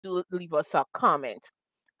do leave us a comment,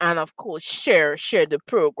 and of course share the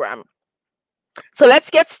program. So let's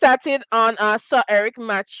get started on Sir Eric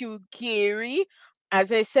Mathew Gairy.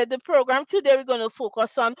 As I said, the program today we're going to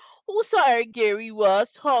focus on who Sir Eric Gairy was,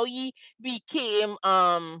 how he became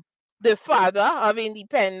the father of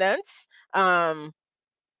independence, um,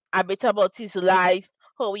 a bit about his life,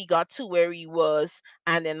 how he got to where he was,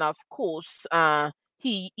 and then of course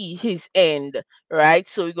his end, right?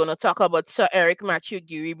 So we're gonna talk about Sir Eric Mathew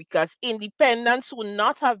Gairy because independence would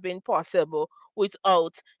not have been possible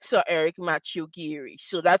without Sir Eric Mathew Gairy.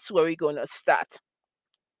 So that's where we're gonna start.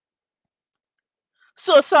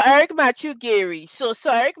 So Sir Eric Mathew Gairy. So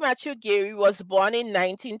Sir Eric Mathew Gairy was born in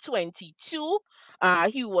 1922.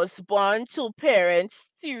 He was born to parents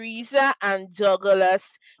Teresa and Douglas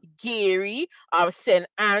Gairy of St.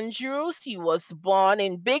 Andrews. He was born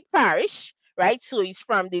in Big Parish, right? So he's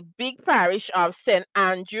from the big parish of St.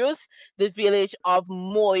 Andrews, the village of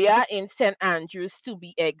Moya in St. Andrews to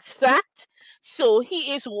be exact. So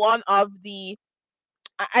he is one of the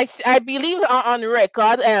I believe on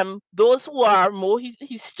record, those who are more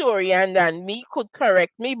historian than me could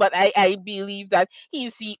correct me, but I believe that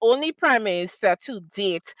he's the only prime minister to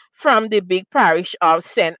date from the big parish of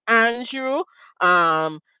St. Andrew.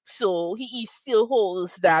 So he still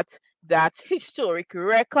holds that historic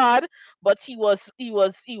record, but he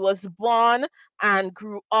was born and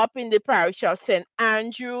grew up in the parish of St.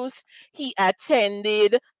 Andrews. He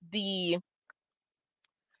attended the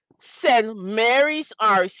St. Mary's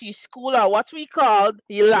RC School, or what we call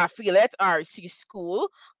the Lafayette RC School.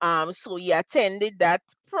 So he attended that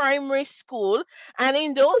primary school, and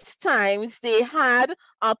in those times they had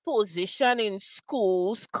a position in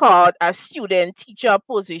schools called a student teacher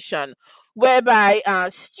position, whereby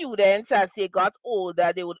students, as they got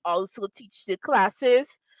older, they would also teach the classes.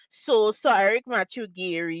 So Sir Eric Mathew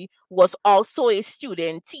Gairy was also a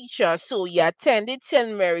student teacher, so he attended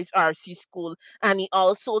St. Mary's RC School and he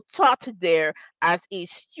also taught there as a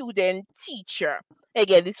student teacher.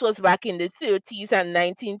 Again, this was back in the 30s and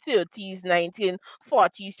 1930s,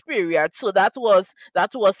 1940s period. So that was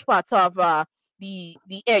part of the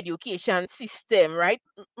education system, right?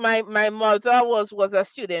 My mother was a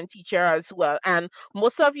student teacher as well, and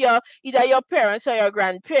most of your either your parents or your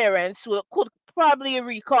grandparents could probably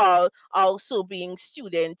recall also being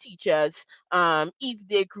student teachers if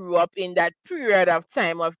they grew up in that period of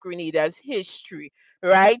time of Grenada's history,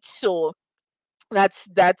 right? So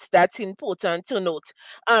that's important to note.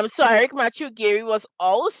 So Eric Mathew Gairy was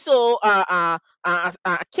also a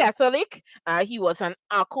Catholic. He was an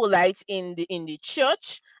acolyte in the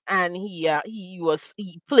church, and he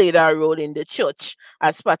played a role in the church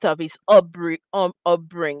as part of his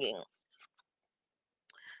upbringing.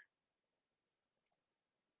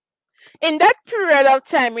 In that period of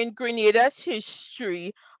time in Grenada's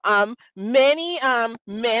history, many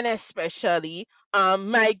men especially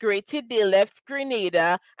migrated. They left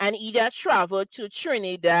Grenada and either traveled to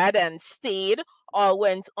Trinidad and stayed or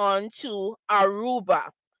went on to Aruba.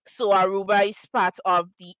 So Aruba is part of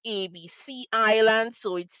the ABC Island.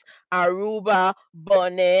 So it's Aruba,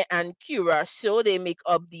 Bonaire, and Curacao. They make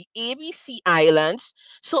up the ABC Islands.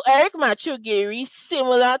 So Eric Mathew Gairy,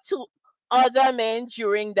 similar to other men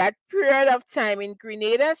during that period of time in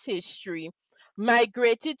Grenada's history,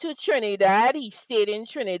 migrated to Trinidad. He stayed in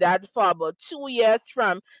Trinidad for about 2 years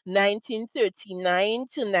from 1939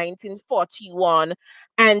 to 1941,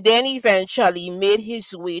 and then eventually made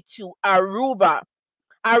his way to Aruba.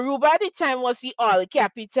 Aruba at the time was the oil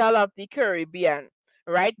capital of the Caribbean,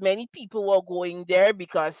 right? Many people were going there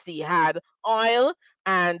because they had oil,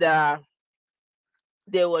 and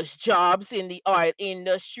there was jobs in the oil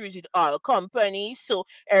industries with oil companies. So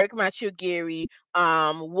Eric Mathew Gairy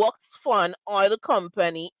worked for an oil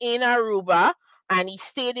company in Aruba, and he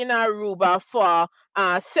stayed in Aruba for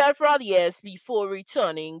several years before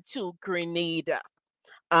returning to Grenada.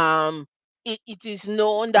 Um, it is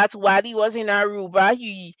known that while he was in Aruba,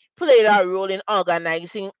 he played a role in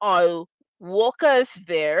organizing oil workers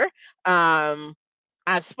there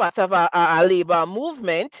as part of a labor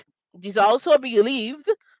movement. It is also believed,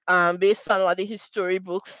 based on what the history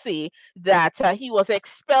books say, that he was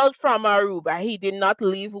expelled from Aruba. He did not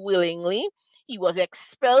leave willingly. He was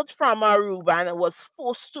expelled from Aruba and was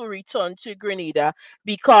forced to return to Grenada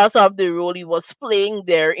because of the role he was playing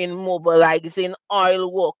there in mobilizing oil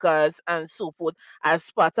workers and so forth as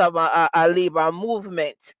part of a labor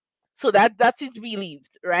movement. So that is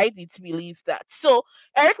believed, right? It's believed that. So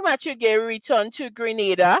Eric Mathew Gairy returned to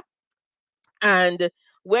Grenada, and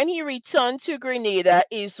when he returned to Grenada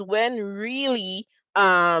is when really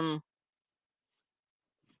um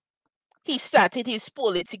he started his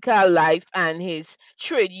political life and his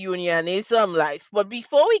trade unionism life. But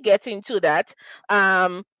before we get into that,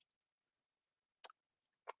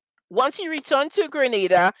 once he returned to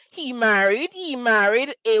Grenada, he married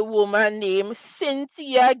a woman named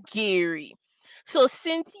Cynthia Gairy. So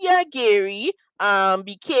Cynthia Gairy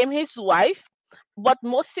became his wife. But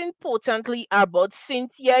most importantly about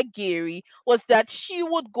Cynthia Gairy was that she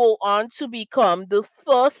would go on to become the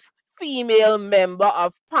first female member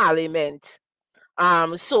of parliament.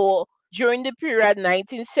 So during the period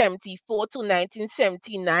 1974 to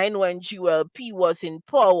 1979, when GULP was in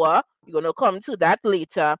power, we're going to come to that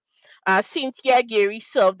later. Cynthia Gairy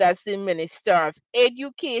served as the Minister of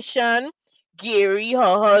Education. Gairy,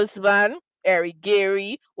 her husband, Eric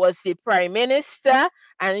Gairy, was the Prime Minister,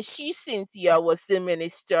 and she, Cynthia, was the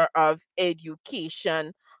Minister of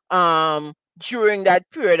Education during that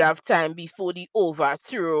period of time before the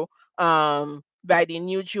overthrow by the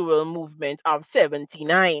New Jewel movement of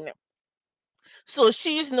 79. So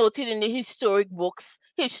she is noted in the history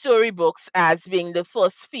books as being the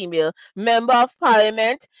first female member of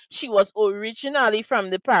parliament. She was originally from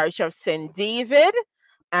the parish of St. David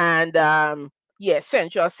and yes,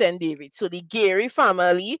 Central St. David. So the Gairy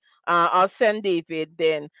family of St. David,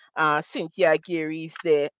 then Cynthia Gairy is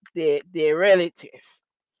their relative.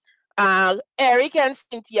 Eric and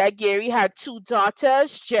Cynthia Gairy had two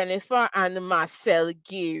daughters, Jennifer and Marcel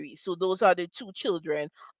Gairy. So those are the two children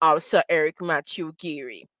of Sir Eric Mathew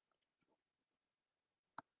Gairy.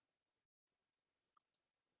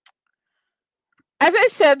 As I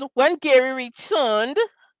said, when Gairy returned,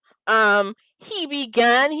 he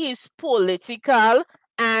began his political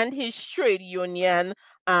and his trade union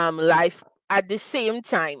life at the same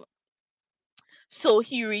time. So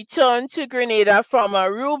he returned to Grenada from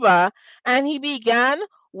Aruba and he began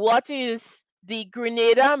what is the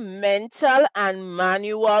Grenada Mental and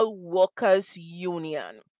Manual Workers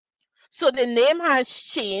Union. So the name has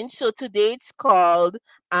changed. So today it's called,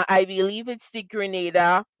 I believe it's the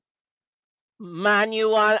Grenada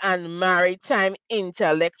Manual and Maritime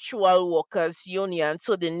Intellectual Workers Union.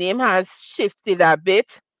 So the name has shifted a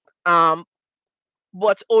bit.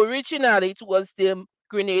 But originally it was the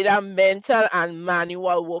Grenada Mental and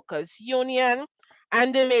Manual Workers Union,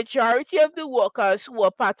 and the majority of the workers who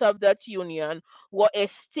were part of that union were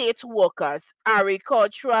estate workers,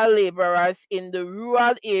 agricultural laborers in the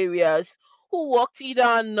rural areas who worked either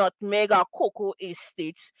on nutmeg or cocoa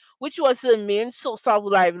estates, which was the main source of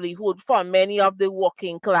livelihood for many of the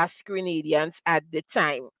working class Grenadians at the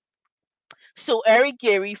time. So Eric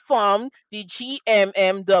Gairy formed the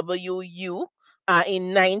GMMWU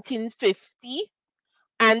in 1950,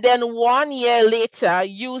 and then 1 year later,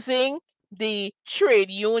 using the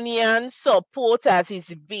trade union support as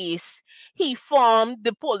his base, he formed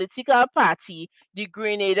the political party, the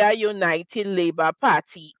Grenada United Labour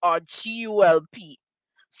Party, or GULP.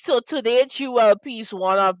 So today, GULP is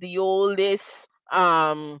one of the oldest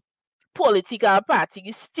political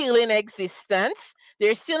parties still in existence.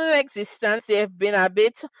 They're still in existence. They've been a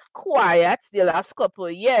bit quiet the last couple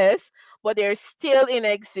of years, but they're still in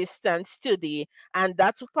existence today. And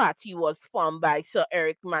that party was formed by Sir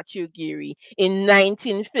Eric Mathew Gairy in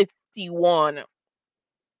 1951.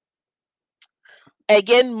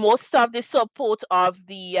 Again, most of the support of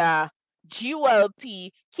the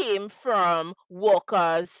GULP came from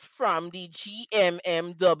workers from the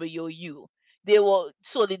GMMWU. They were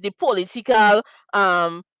so the political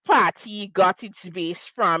party got its base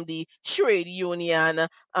from the trade union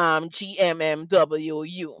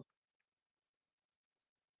GMMWU.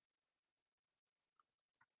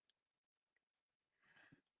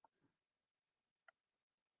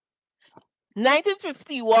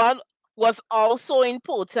 1951 was also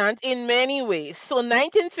important in many ways. So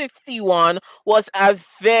 1951 was a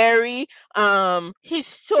very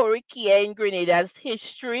historic year in Grenada's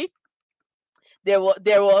history. There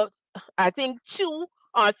were I think two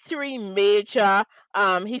or three major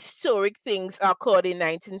historic things occurred in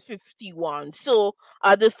 1951. So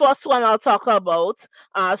the first one I'll talk about.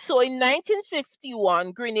 So in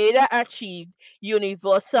 1951, Grenada achieved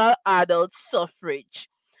universal adult suffrage.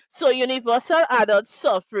 So universal adult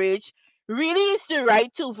suffrage really is the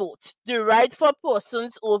right to vote, the right for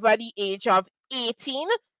persons over the age of 18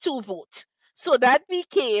 to vote. So that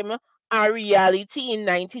became a reality in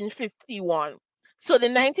 1951. So the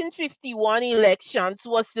 1951 elections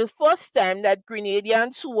was the first time that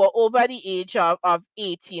Grenadians who were over the age of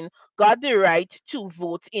 18 got the right to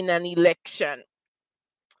vote in an election.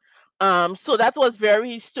 So that was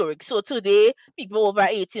very historic. So today, people over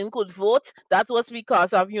 18 could vote. That was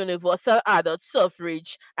because of universal adult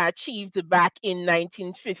suffrage achieved back in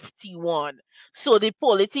 1951. So the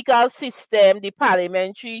political system, the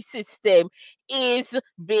parliamentary system, is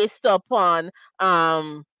based upon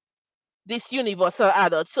this universal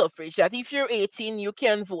adult suffrage, that if you're 18, you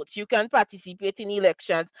can vote, you can participate in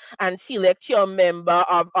elections and select your member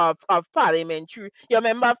of parliamentary, your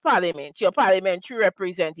member of parliament, your parliamentary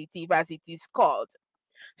representative, as it is called.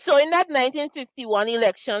 So in that 1951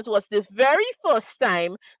 elections was the very first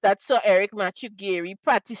time that Sir Eric Mathew Gairy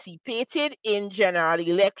participated in general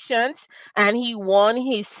elections, and he won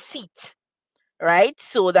his seat, right?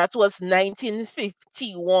 So that was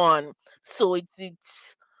 1951. So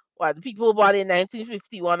it's what people born in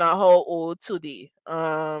 1951 are how old today?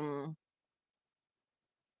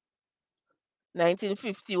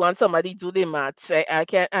 1951. Somebody do the maths. I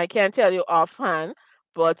can't tell you offhand,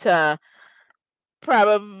 but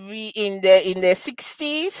probably in the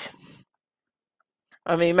 60s.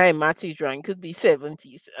 I mean, my math is wrong. Could be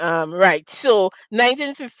 70s. Right. So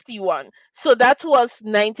 1951. So that was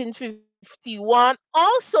 1951.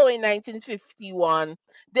 Also in 1951,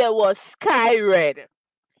 there was Sky Red,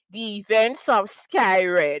 the events of Sky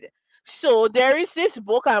Red. So there is this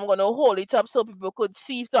book. I'm gonna hold it up so people could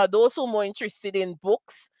see. So those who are more interested in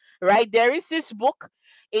books, right? There is this book.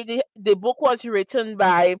 The book was written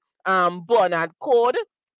by Bernard Code.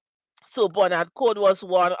 So Bernard Code was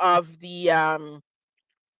one of the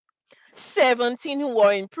 17 who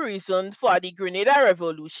were imprisoned for the Grenada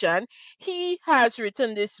Revolution. He has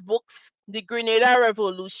written this book, The Grenada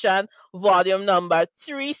Revolution, volume number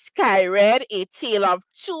 3, Sky Red, A Tale of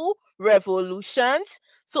Two Revolutions.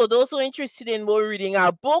 So those who are interested in more reading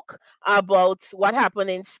a book about what happened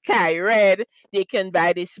in Sky Red, they can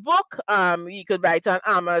buy this book. You could buy it on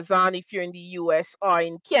Amazon if you're in the US or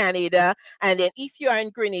in Canada. And then if you are in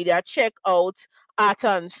Grenada, check out Art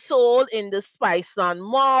and Soul in the Spiceland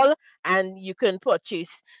Mall, and you can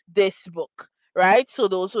purchase this book, right? So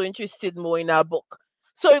those who are interested more in our book.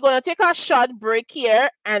 So we're going to take a short break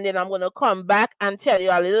here, and then I'm going to come back and tell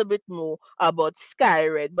you a little bit more about Sky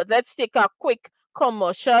Red. But let's take a quick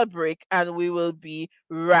commercial break, and we will be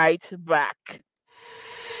right back.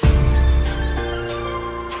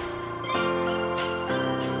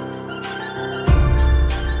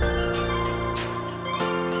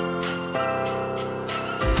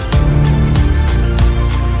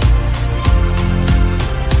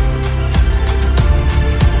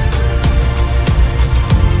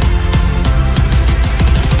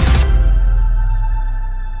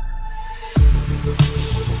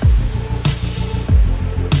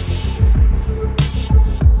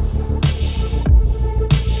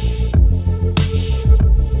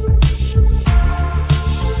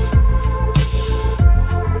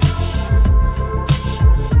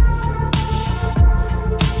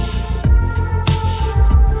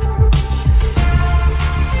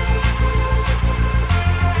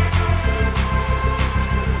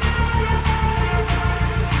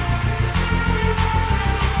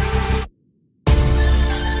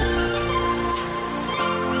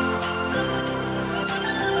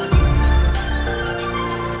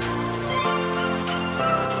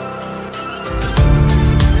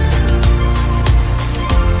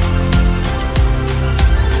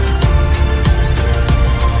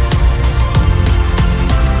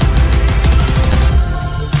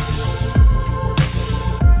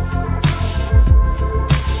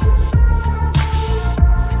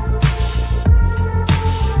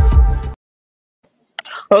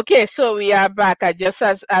 Okay, so we are back. I just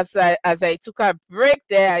as I took a break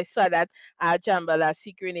there, I saw that Jambala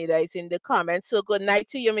Grenada is in the comments. So good night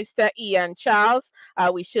to you, Mr. Ian Charles.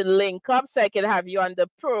 We should link up so I can have you on the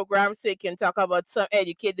program so you can talk about some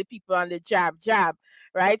educate the people on the jab.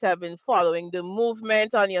 Right? I've been following the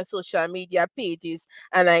movement on your social media pages,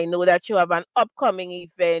 and I know that you have an upcoming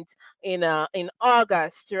event in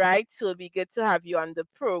August, right? So it'll be good to have you on the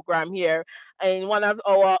program here in one of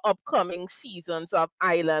our upcoming seasons of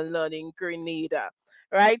Island Learning Grenada,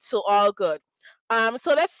 right? So all good. So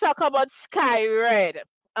let's talk about Sky Red.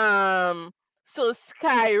 So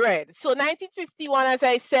Sky Red. So 1951, as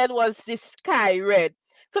I said, was the Sky Red.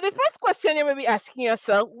 So the first question you may be asking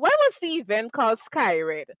yourself, why was the event called Sky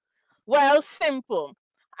Red? Well, simple.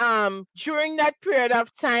 During that period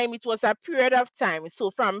of time, it was a period of time. So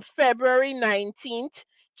from February 19th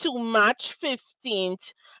to March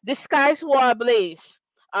 15th, the skies were ablaze.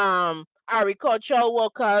 Agricultural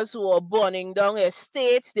workers were burning down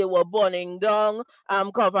estates, they were burning down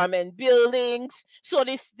government buildings. So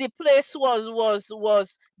the place was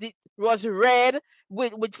red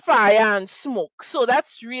with fire and smoke. So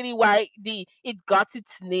that's really why it got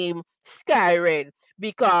its name Sky Red,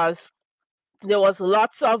 because there was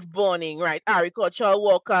lots of burning, right? Agricultural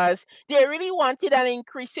workers, they really wanted an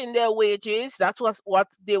increase in their wages. That was what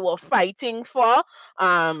they were fighting for.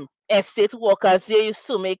 Estate workers, they used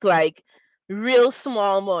to make like real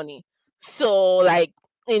small money. So like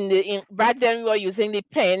in back then we were using the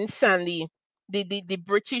pence and the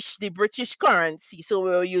British currency. So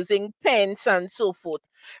we were using pence and so forth.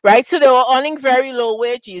 Right. So they were earning very low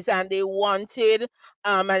wages and they wanted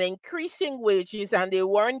an increasing wages, and they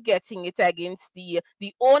weren't getting it against the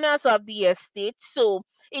owners of the estate. So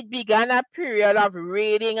it began a period of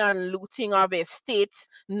raiding and looting of estates,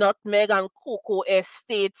 nutmeg and cocoa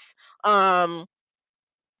estates. Um,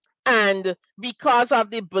 and because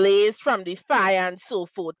of the blaze from the fire and so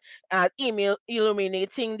forth,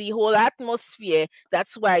 illuminating the whole atmosphere,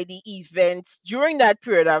 that's why the event during that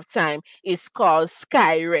period of time is called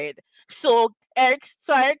Sky Red. So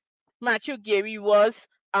Sir Mathew Gairy was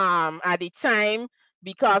at the time,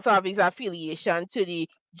 because of his affiliation to the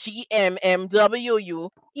GMMWU,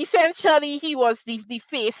 essentially he was the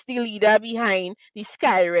leader behind the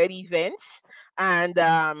Sky Red events. And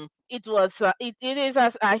it is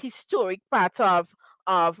a historic part of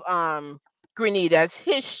Grenada's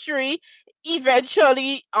history.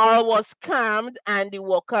 Eventually, all was calmed, and the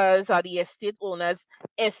workers or the estate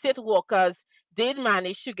workers did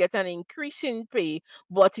manage to get an increase in pay,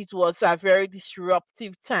 but it was a very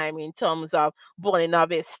disruptive time in terms of burning of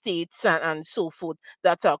estates and so forth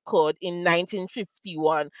that occurred in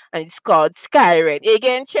 1951, and it's called Sky Red.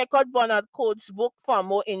 Again, check out Bernard Coates' book for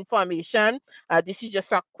more information. This is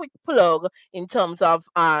just a quick plug in terms of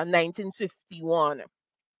 1951.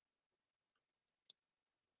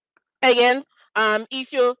 Again,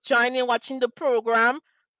 if you're joining watching the program,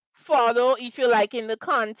 follow. If you're liking the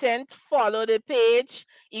content, follow the page.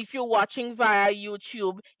 If you're watching via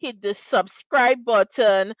YouTube, hit the subscribe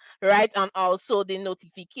button, right? And also the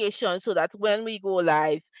notification, so that when we go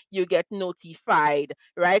live, you get notified,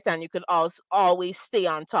 right? And you can also always stay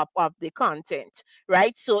on top of the content,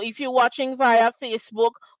 right? So if you're watching via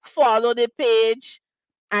Facebook, follow the page.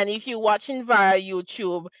 And if you're watching via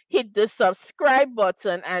YouTube, hit the subscribe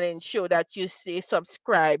button and ensure that you stay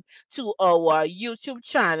subscribed to our YouTube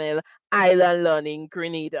channel, Island Learning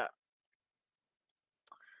Grenada.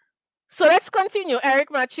 So let's continue. Eric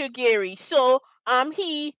Mathew Gairy. So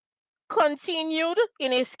he continued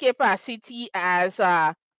in his capacity as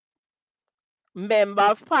a Member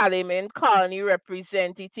of Parliament, colony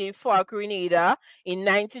representative for Grenada in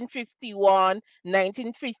 1951,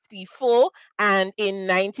 1954, and in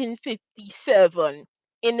 1957.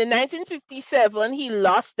 In the 1957, he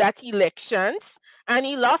lost that elections, and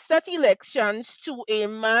he lost that elections to a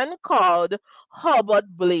man called Herbert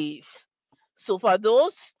Blaise. So for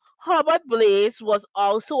those, Herbert Blaise was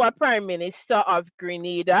also a Prime Minister of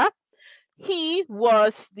Grenada. He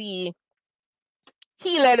was the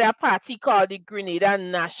he led a party called the Grenada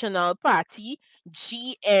National Party,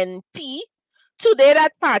 GNP. Today,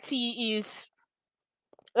 that party is,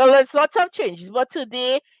 well, there's lots of changes, but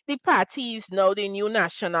today the party is now the new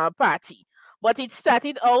National Party. But it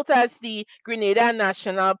started out as the Grenada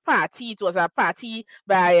National Party. It was a party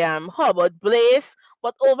by Herbert Blaise,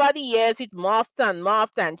 but over the years it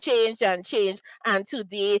morphed and changed and changed. And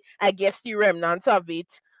today, I guess the remnants of it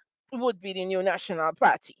would be the new National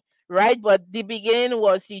Party, right? But the beginning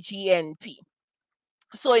was the GNP.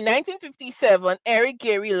 So in 1957, Eric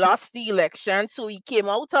Gairy lost the election, so he came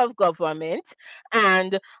out of government,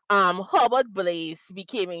 and Herbert Blaise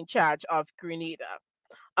became in charge of Grenada.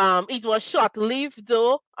 It was short-lived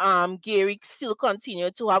though. Gairy still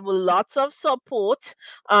continued to have lots of support,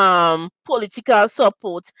 political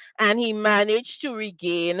support, and he managed to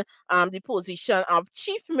regain the position of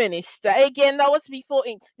chief minister. Again, that was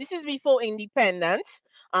this is before independence.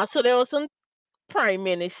 So there wasn't prime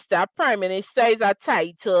minister. Prime minister is a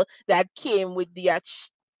title that came with the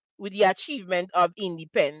achievement of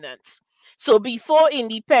independence. So before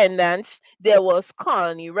independence, there was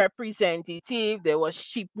colony representative, there was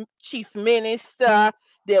chief minister,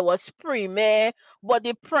 there was premier, but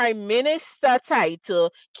the prime minister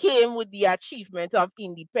title came with the achievement of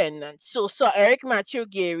independence. So Sir Eric Mathew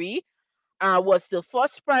Gairy was the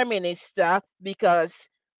first prime minister, because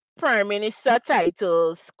prime minister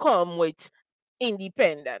titles come with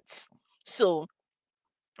independence. So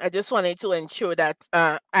I just wanted to ensure that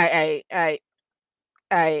I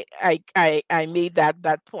made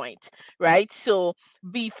that point, right? So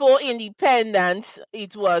before independence,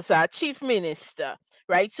 it was a chief minister,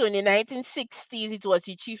 right? So in the 1960s, it was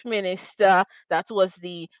the chief minister that was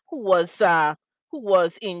the who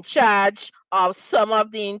was in charge of some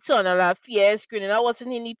of the internal affairs. Grenada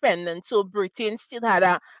wasn't independent, so Britain still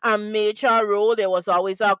had a major role. There was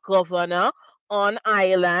always a governor on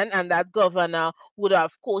island, and that governor would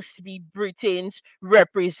of course be Britain's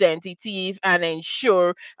representative and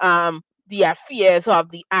ensure the affairs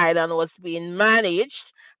of the island was being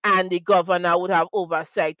managed, and the governor would have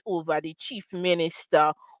oversight over the chief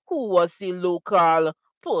minister, who was the local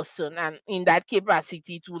person, and in that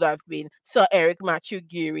capacity it would have been Sir Eric Mathew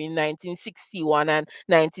Gairy in 1961 and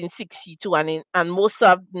 1962, and most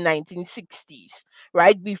of the 1960s.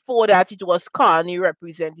 Right before that, it was colony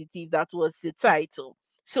representative, that was the title.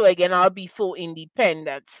 So again, all before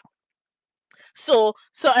independence. So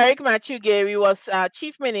Sir Eric Mathew Gairy was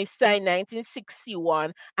chief minister in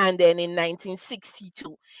 1961 and then in 1962.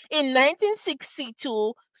 In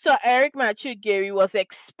 1962, Sir Eric Mathew Gairy was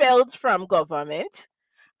expelled from government,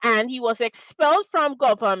 and he was expelled from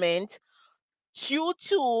government due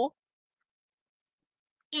to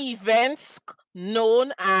events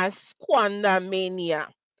known as squandermania.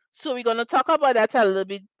 So we're going to talk about that a little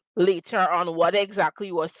bit later on, what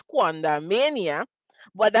exactly was squandermania.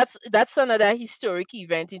 But that's another historic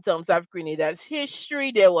event in terms of Grenada's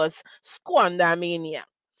history. There was squandermania.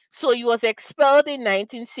 So he was expelled in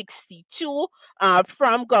 1962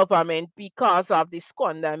 from government because of the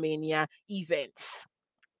squandermania events.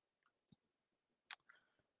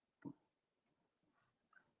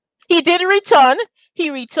 He did return. He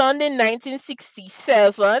returned in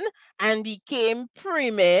 1967 and became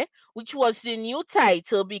Premier, which was the new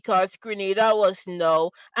title because Grenada was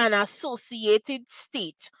now an associated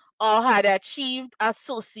state, or had achieved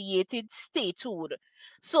associated statehood.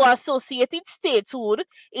 So associated statehood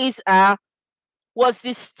was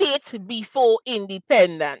the state before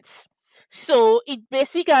independence. So it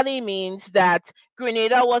basically means that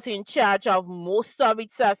Grenada was in charge of most of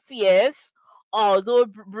its affairs, although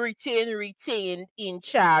Britain retained in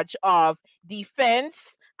charge of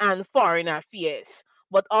defense and foreign affairs.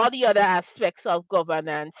 But all the other aspects of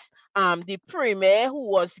governance, the premier, who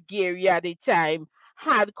was Gairy at the time,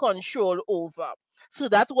 had control over. So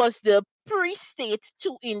that was the pre-state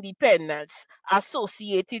to independence,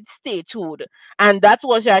 associated statehood, and that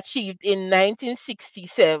was achieved in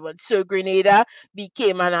 1967. So Grenada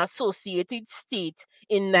became an associated state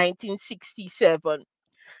in 1967.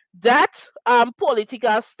 That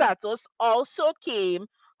political status also came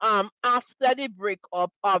after the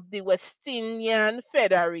breakup of the West Indian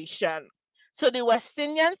Federation. So the West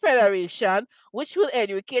Indian Federation, which we'll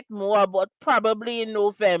educate more about probably in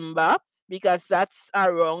November, because that's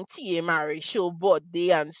around T.A. Mary show birthday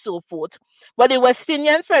and so forth. But the West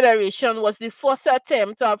Indian Federation was the first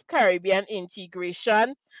attempt of Caribbean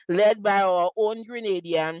integration led by our own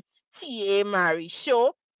Grenadian T.A. Mary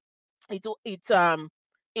show. It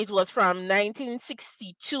was from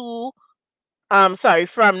 1962, from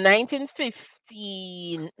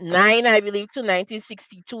 1959, I believe, to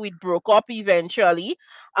 1962. It broke up eventually.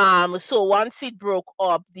 So once it broke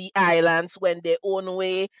up, the islands went their own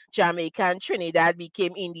way. Jamaica and Trinidad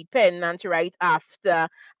became independent right after,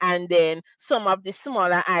 and then some of the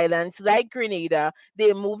smaller islands like Grenada,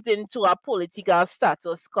 they moved into a political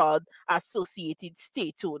status called associated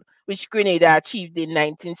statehood, which Grenada achieved in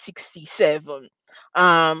 1967.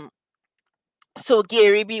 Um, so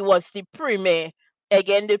Gary B was the premier.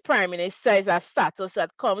 Again, the prime minister is a status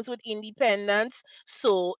that comes with independence.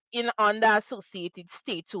 So in under associated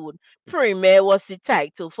statehood, premier was the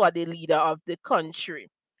title for the leader of the country.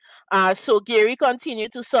 So Gary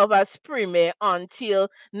continued to serve as premier until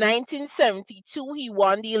 1972. He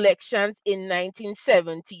won the elections in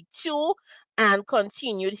 1972 and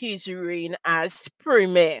continued his reign as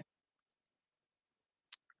premier.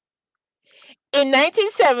 In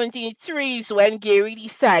 1973 is when Gary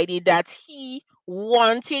decided that he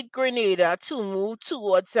wanted Grenada to move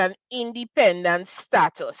towards an independent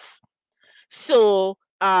status. So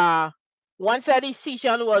once that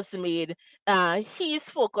decision was made, his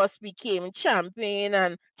focus became championing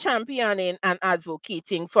and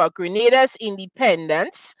advocating for Grenada's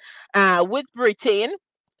independence with Britain.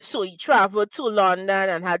 So he traveled to London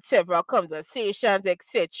and had several conversations,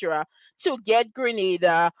 etc., to get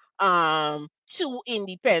Grenada to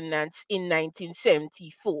independence in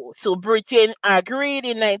 1974. So Britain agreed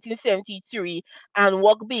in 1973, and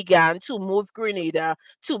work began to move Grenada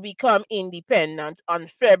to become independent on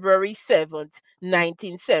February 7th,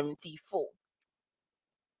 1974.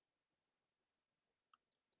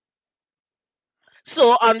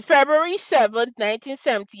 So on February 7th,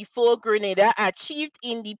 1974, Grenada achieved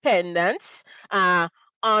independence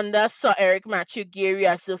under Sir Eric Mathew Gairy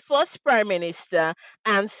as the first Prime Minister,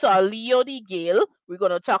 and Sir Leo de Gale. We're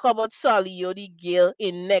going to talk about Sir Leo de Gale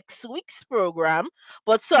in next week's program.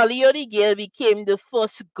 But Sir Leo de Gale became the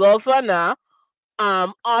first governor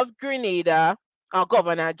of Grenada,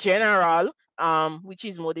 Governor General, which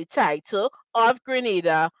is more the title, of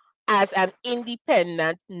Grenada as an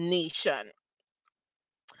independent nation.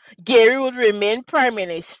 Gairy would remain Prime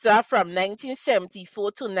Minister from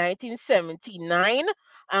 1974 to 1979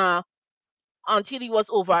 until he was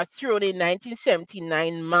overthrown in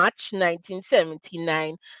 1979, March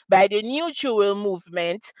 1979, by the New Jewel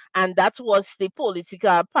movement, and that was the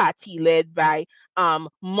political party led by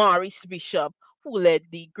Maurice Bishop, who led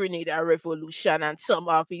the Grenada Revolution, and some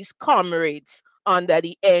of his comrades under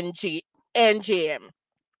the NJM.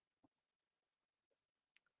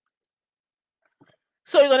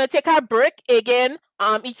 So we're going to take a break again.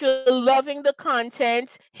 If you're loving the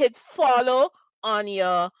content, hit follow on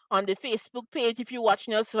the Facebook page if you're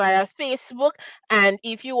watching us via Facebook, and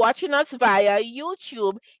if you're watching us via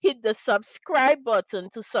YouTube, hit the subscribe button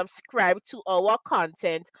to subscribe to our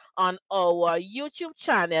content on our YouTube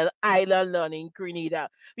channel, Island Learning Grenada.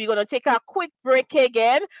 We're going to take a quick break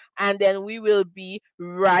again, and then we will be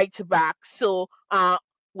right back. So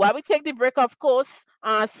while we take the break, of course,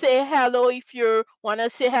 say hello if you want to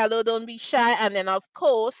say hello. Don't be shy. And then, of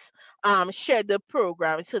course, share the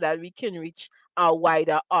program so that we can reach a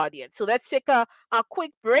wider audience. So let's take a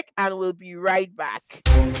quick break and we'll be right back.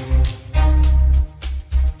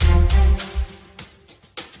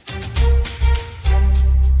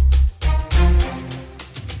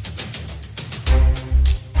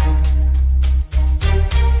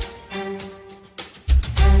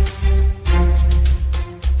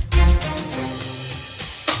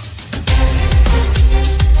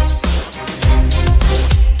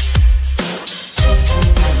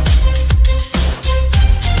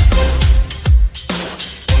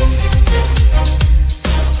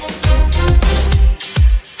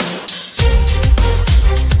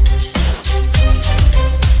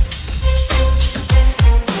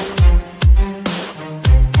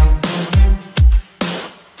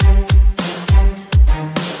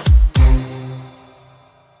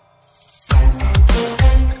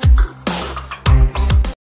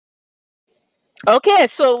 Okay,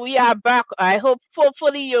 so we are back. I hope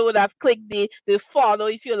hopefully you would have clicked the follow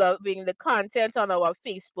if you're loving the content on our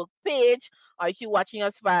Facebook page, or if you're watching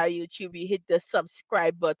us via YouTube, you hit the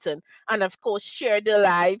subscribe button, and of course share the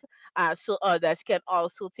live so others can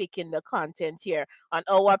also take in the content here on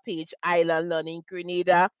our page, Island Learning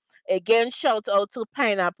Grenada. Again, shout out to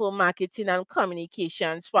Pineapple Marketing and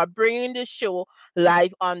Communications for bringing the show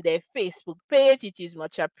live on their Facebook page. It is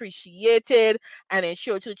much appreciated, and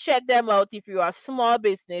ensure to check them out if you are a small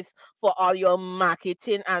business for all your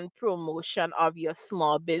marketing and promotion of your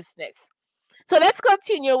small business. So let's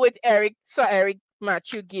continue with Sir Eric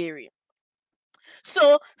Mathew Gairy.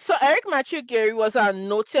 So Sir Eric Mathew Gairy was a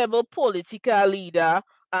notable political leader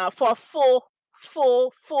for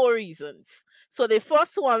four reasons. So the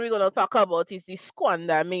first one we're going to talk about is the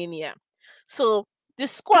squander mania. So the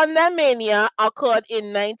squander mania occurred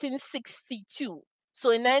in 1962.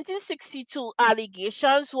 So in 1962,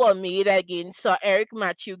 allegations were made against Sir Eric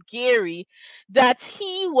Mathew Gairy that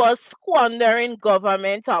he was squandering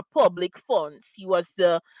government or public funds. He was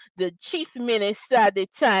the chief minister at the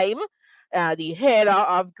time, the head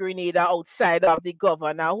of Grenada outside of the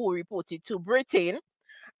governor who reported to Britain.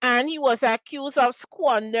 And he was accused of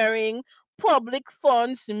squandering public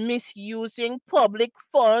funds, misusing public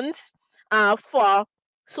funds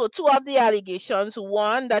so two of the allegations: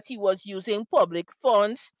 one, that he was using public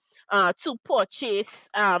funds to purchase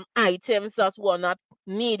items that were not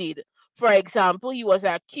needed. For example, he was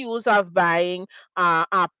accused of buying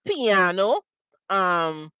a piano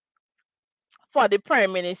for the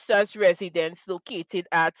Prime Minister's residence located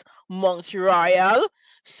at Mount Royal.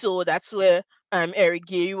 So that's where Eric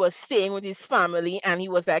Gairy was staying with his family, and he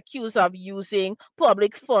was accused of using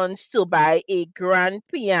public funds to buy a grand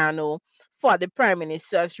piano for the Prime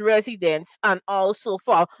Minister's residence, and also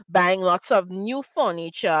for buying lots of new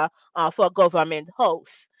furniture for government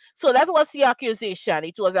house. So that was the accusation.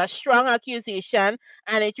 It was a strong accusation,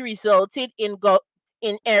 and it resulted in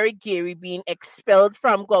Eric Gairy being expelled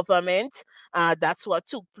from government. That's what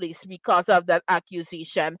took place because of that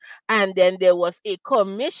accusation. And then there was a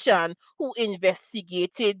commission who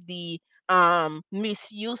investigated the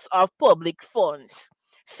misuse of public funds.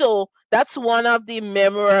 So that's one of the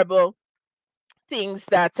memorable things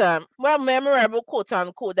that, memorable quote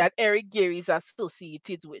unquote, that Eric Gairy is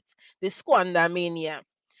associated with, the squander mania.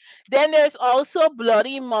 Then there's also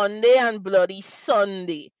Bloody Monday and Bloody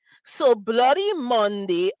Sunday. So Bloody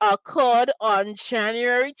Monday occurred on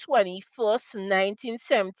January 21st,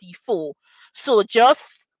 1974. So just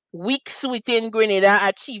weeks within Grenada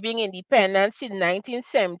achieving independence in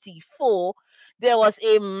 1974, there was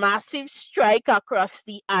a massive strike across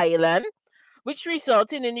the island, which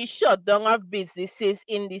resulted in the shutdown of businesses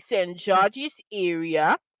in the St. George's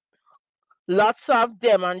area. Lots of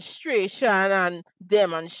demonstration and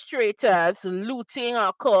demonstrators looting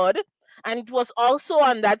occurred, and it was also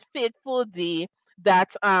on that fateful day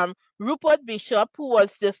that Rupert Bishop, who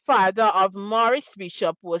was the father of Morris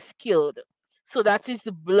Bishop, was killed. So that is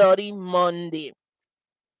Bloody Monday.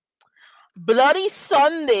 Bloody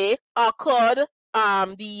Sunday occurred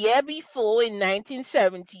the year before in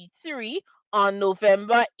 1973 on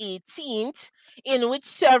November 18th, in which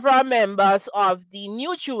several members of the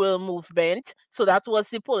New Jewel movement, so that was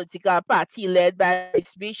the political party led by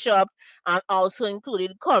Morris Bishop, and also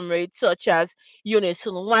included comrades such as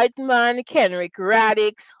Unison Whiteman, Kenrick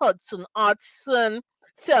Radix, Hudson Hudson,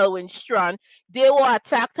 Selwyn Strand, they were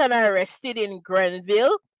attacked and arrested in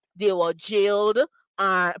Grenville. They were jailed,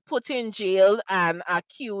 put in jail and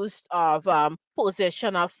accused of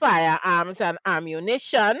possession of firearms and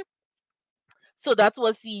ammunition. So that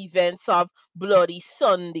was the events of Bloody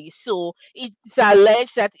Sunday. So it's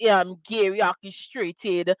alleged that Gairy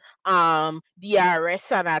orchestrated the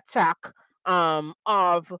arrest and attack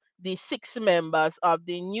of the 6 members of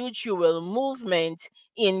the New Jewel movement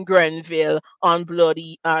in Grenville on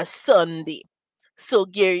Bloody Sunday. So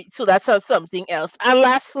Gairy, so that's something else. And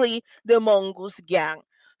lastly, the Mongoose Gang.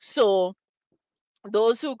 So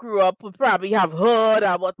those who grew up would probably have heard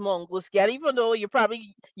about Mongoose Gang, even though you're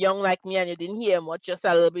probably young like me and you didn't hear much, just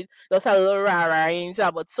a little bit, just a little rarings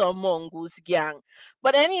about some Mongoose Gang.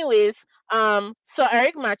 But anyways, Sir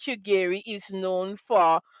Eric Mathew Gairy is known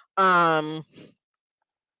for um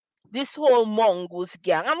this whole Mongoose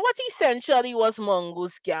Gang. And what essentially was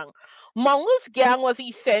Mongoose Gang? Mongoose Gang was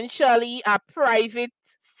essentially a private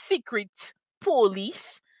secret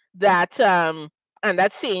police that and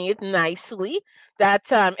that's saying it nicely, that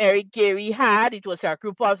Eric Gairy had. It was a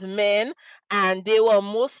group of men, and they were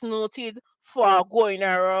most noted for going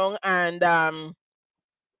around and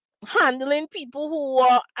handling people who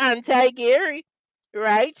were anti-Gairy,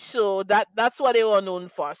 right? So that's what they were known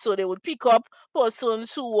for. So they would pick up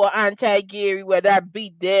persons who were anti-Gairy, whether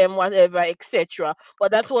beat them, whatever, etc.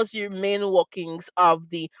 But that was the main workings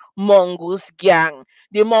of the Mongoose Gang.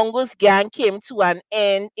 The Mongoose Gang came to an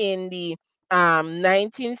end in the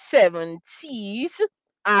 1970s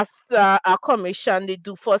after a commission, the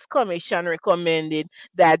Dufus Commission, recommended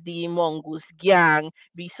that the Mongoose Gang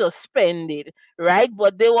be suspended, right?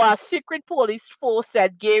 But there was a secret police force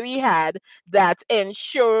that Gairy had that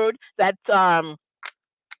ensured that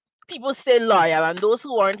people stay loyal, and those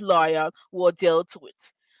who weren't loyal were dealt with.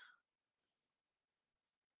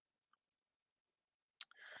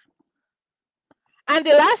 And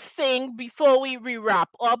the last thing before we wrap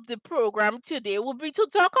up the program today will be to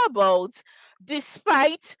talk about,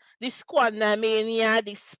 despite the Squandermania,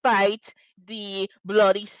 despite the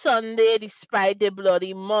Bloody Sunday, despite the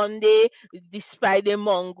Bloody Monday, despite the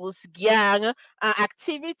Mongoose Gang,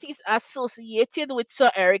 activities associated with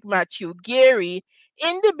Sir Eric Mathew Gairy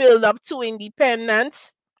in the build up to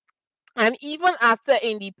independence and even after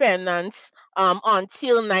independence,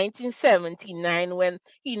 until 1979, when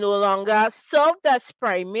he no longer served as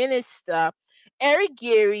prime minister, Eric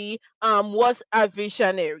Gairy was a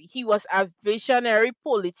visionary. He was a visionary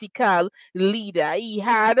political leader. He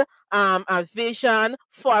had a vision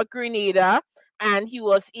for Grenada, and he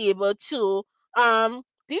was able to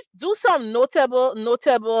do some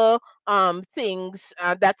notable things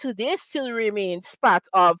that today still remains part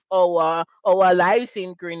of our lives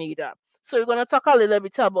in Grenada. So we're going to talk a little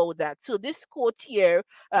bit about that. So this quote here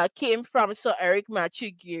came from Sir Eric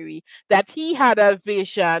Mathew Gairy, that he had a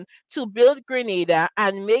vision to build Grenada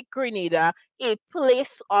and make Grenada a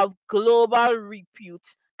place of global repute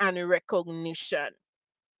and recognition.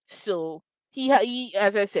 So he,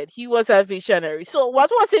 as I said, he was a visionary. So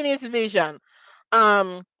what was in his vision?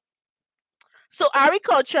 Um, so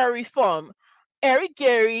agricultural reform. Eric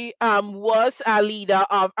Gairy was a leader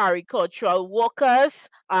of agricultural workers.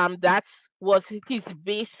 That was his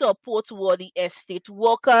base support were the estate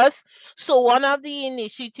workers. So one of the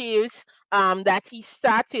initiatives that he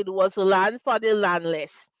started was Land for the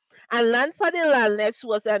Landless. And Land for the Landless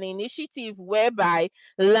was an initiative whereby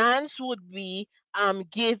lands would be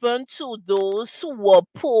given to those who were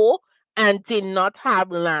poor and did not have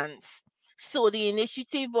lands. So the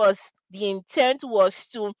initiative was The intent was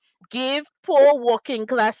to give poor working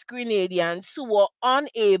class Grenadians who were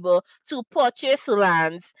unable to purchase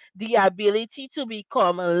lands the ability to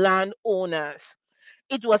become landowners.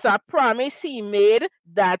 It was a promise he made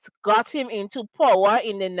that got him into power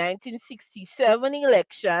in the 1967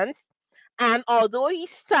 elections. And although he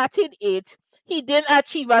started it, he didn't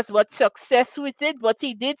achieve as much success with it, but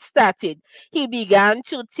he did start it. He began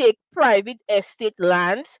to take private estate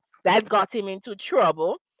lands that got him into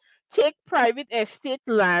trouble, take private estate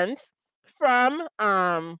lands from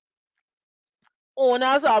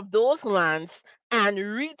owners of those lands and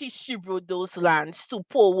redistribute those lands to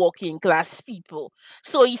poor working class people.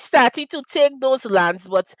 So he started to take those lands,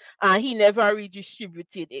 but he never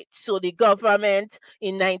redistributed it. So the government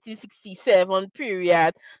in 1967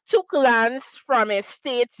 period took lands from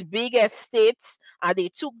estates, big estates, and they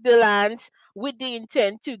took the lands with the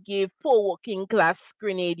intent to give poor working class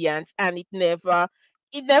Grenadians, and it never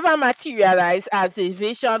materialized as the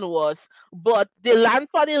vision was, but the land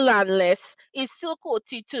for the landless is still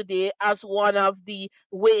quoted today as one of the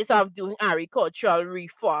ways of doing agricultural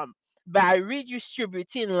reform by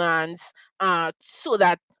redistributing lands so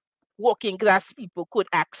that working class people could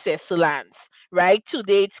access lands. Right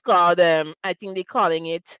today, it's called I think they're calling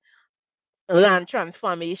it land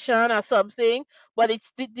transformation or something, but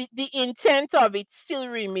it's the intent of it still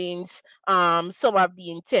remains some of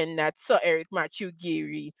the intent that Sir Eric Mathew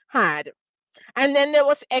Gairy had. And then there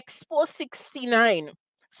was Expo 69.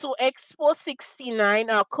 So Expo 69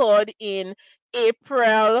 occurred in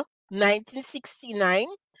April 1969,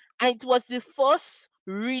 and it was the first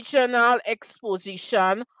regional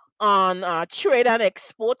exposition on trade and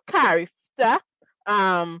export character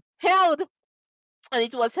held, and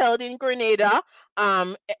it was held in Grenada.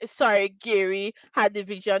 Sorry, Gary had the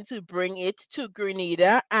vision to bring it to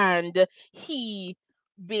Grenada, and he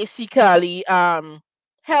basically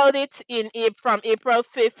held it from April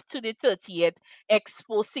 5th to the 30th,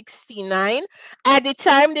 Expo 69. At the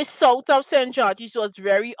time, the south of St. George's was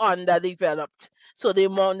very underdeveloped. So the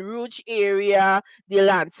Montrouge area, the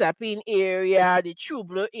Lansapine area, the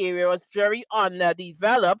Troubleux area was very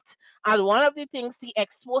underdeveloped. And one of the things the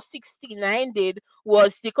Expo 69 did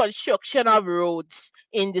was the construction of roads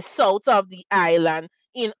in the south of the island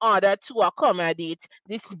in order to accommodate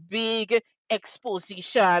this big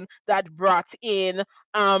exposition that brought in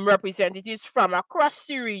representatives from across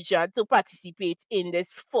the region to participate in this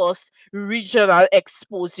first regional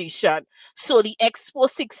exposition. So the Expo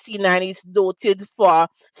 69 is noted for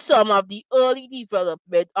some of the early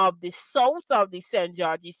development of the south of the St.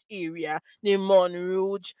 George's area, the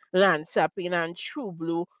Montrouge, Lansapine, and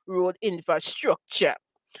Troubleux road infrastructure.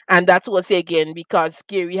 And that was again because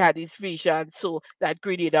Gary had his vision so that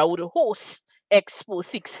Grenada would host Expo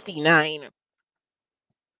 69.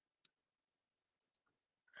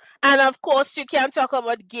 And of course, you can't talk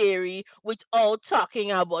about Gary without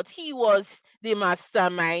talking about he was the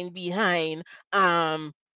mastermind behind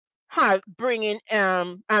bringing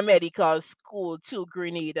a medical school to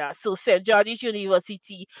Grenada. So St. George's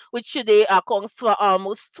University, which today accounts for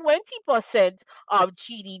almost 20% of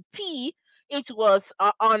GDP, it was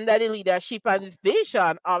under the leadership and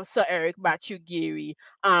vision of Sir Eric Mathew Gairy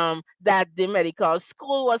that the medical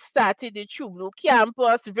school was started in Troubleux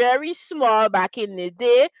campus, very small back in the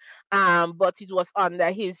day, but it was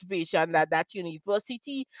under his vision that that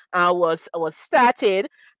university was started,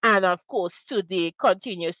 and of course today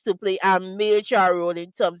continues to play a major role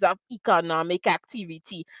in terms of economic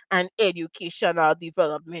activity and educational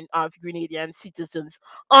development of Grenadian citizens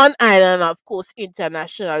on island, of course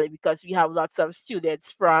internationally, because we have lots of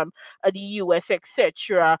students from the US,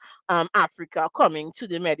 etc., Africa coming to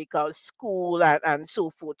the medical school and so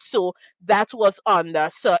forth. So that was under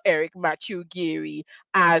Sir Eric Mathew Gairy,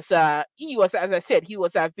 as he was, as I said, he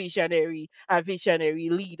was a visionary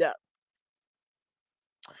leader.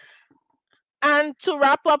 And to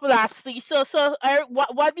wrap up lastly, so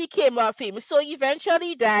what became of him? So he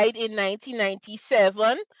eventually died in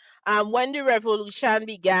 1997. When the revolution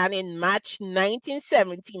began in March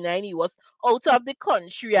 1979, he was out of the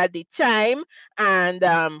country at the time, and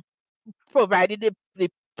provided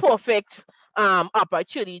the perfect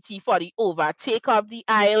opportunity for the overtake of the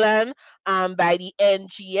island by the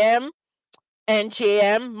NJM,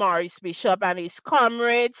 Maurice Bishop and his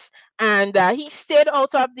comrades, and he stayed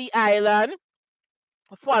out of the island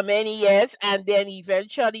for many years and then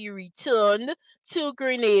eventually returned to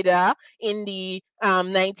Grenada in the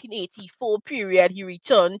 1984 period. He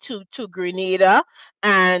returned to Grenada,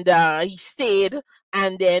 and he stayed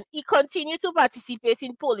And then he continued to participate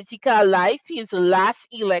in political life. His last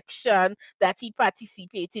election that he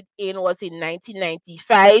participated in was in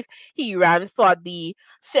 1995. He ran for the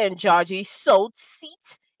St. George's South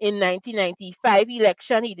seat in 1995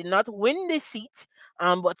 election. He did not win the seat,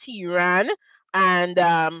 but he ran. And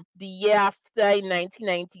the year after, in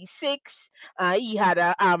 1996, he had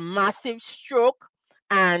a massive stroke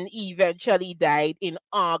and he eventually died in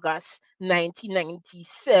August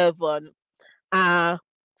 1997. Uh,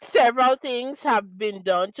 Several things have been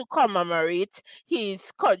done to commemorate his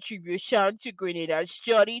contribution to Grenada's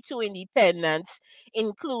journey to independence,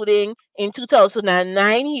 including in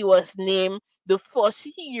 2009, he was named the first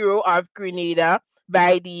hero of Grenada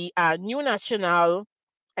by the new national,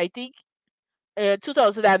 I think,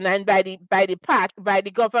 2009 by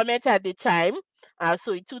the government at the time.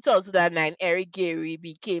 So in 2009, Eric Gairy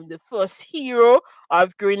became the first hero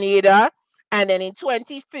of Grenada. And then in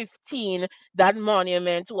 2015, that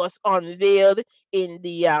monument was unveiled in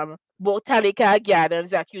the botanical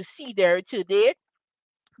gardens that you see there today.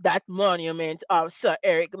 That monument of Sir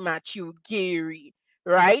Eric Mathew Gairy,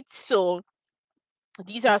 right? So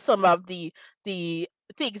these are some of the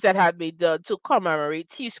things that have been done to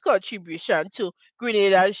commemorate his contribution to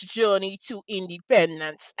Grenada's journey to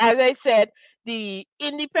independence. As I said, the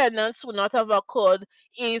independence would not have occurred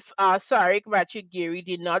if Sir Eric Mathew Gairy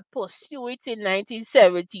did not pursue it in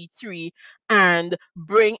 1973 and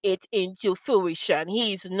bring it into fruition.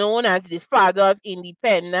 He is known as the father of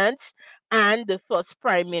independence and the first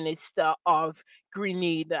prime minister of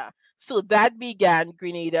Grenada. So that began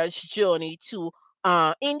Grenada's journey to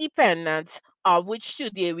independence, of which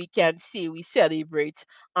today we can say we celebrate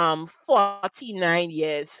 49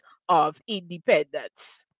 years of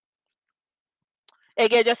independence.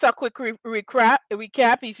 Again, just a quick recap.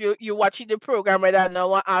 If you're watching the program right now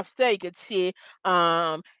or after, you could see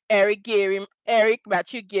um, Eric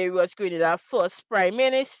Mathew Gairy was Grenada's first prime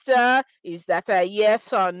minister. Is that a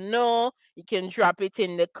yes or no? You can drop it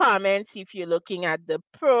in the comments if you're looking at the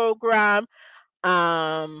program.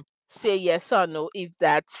 Say yes or no if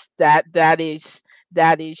that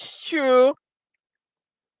is true.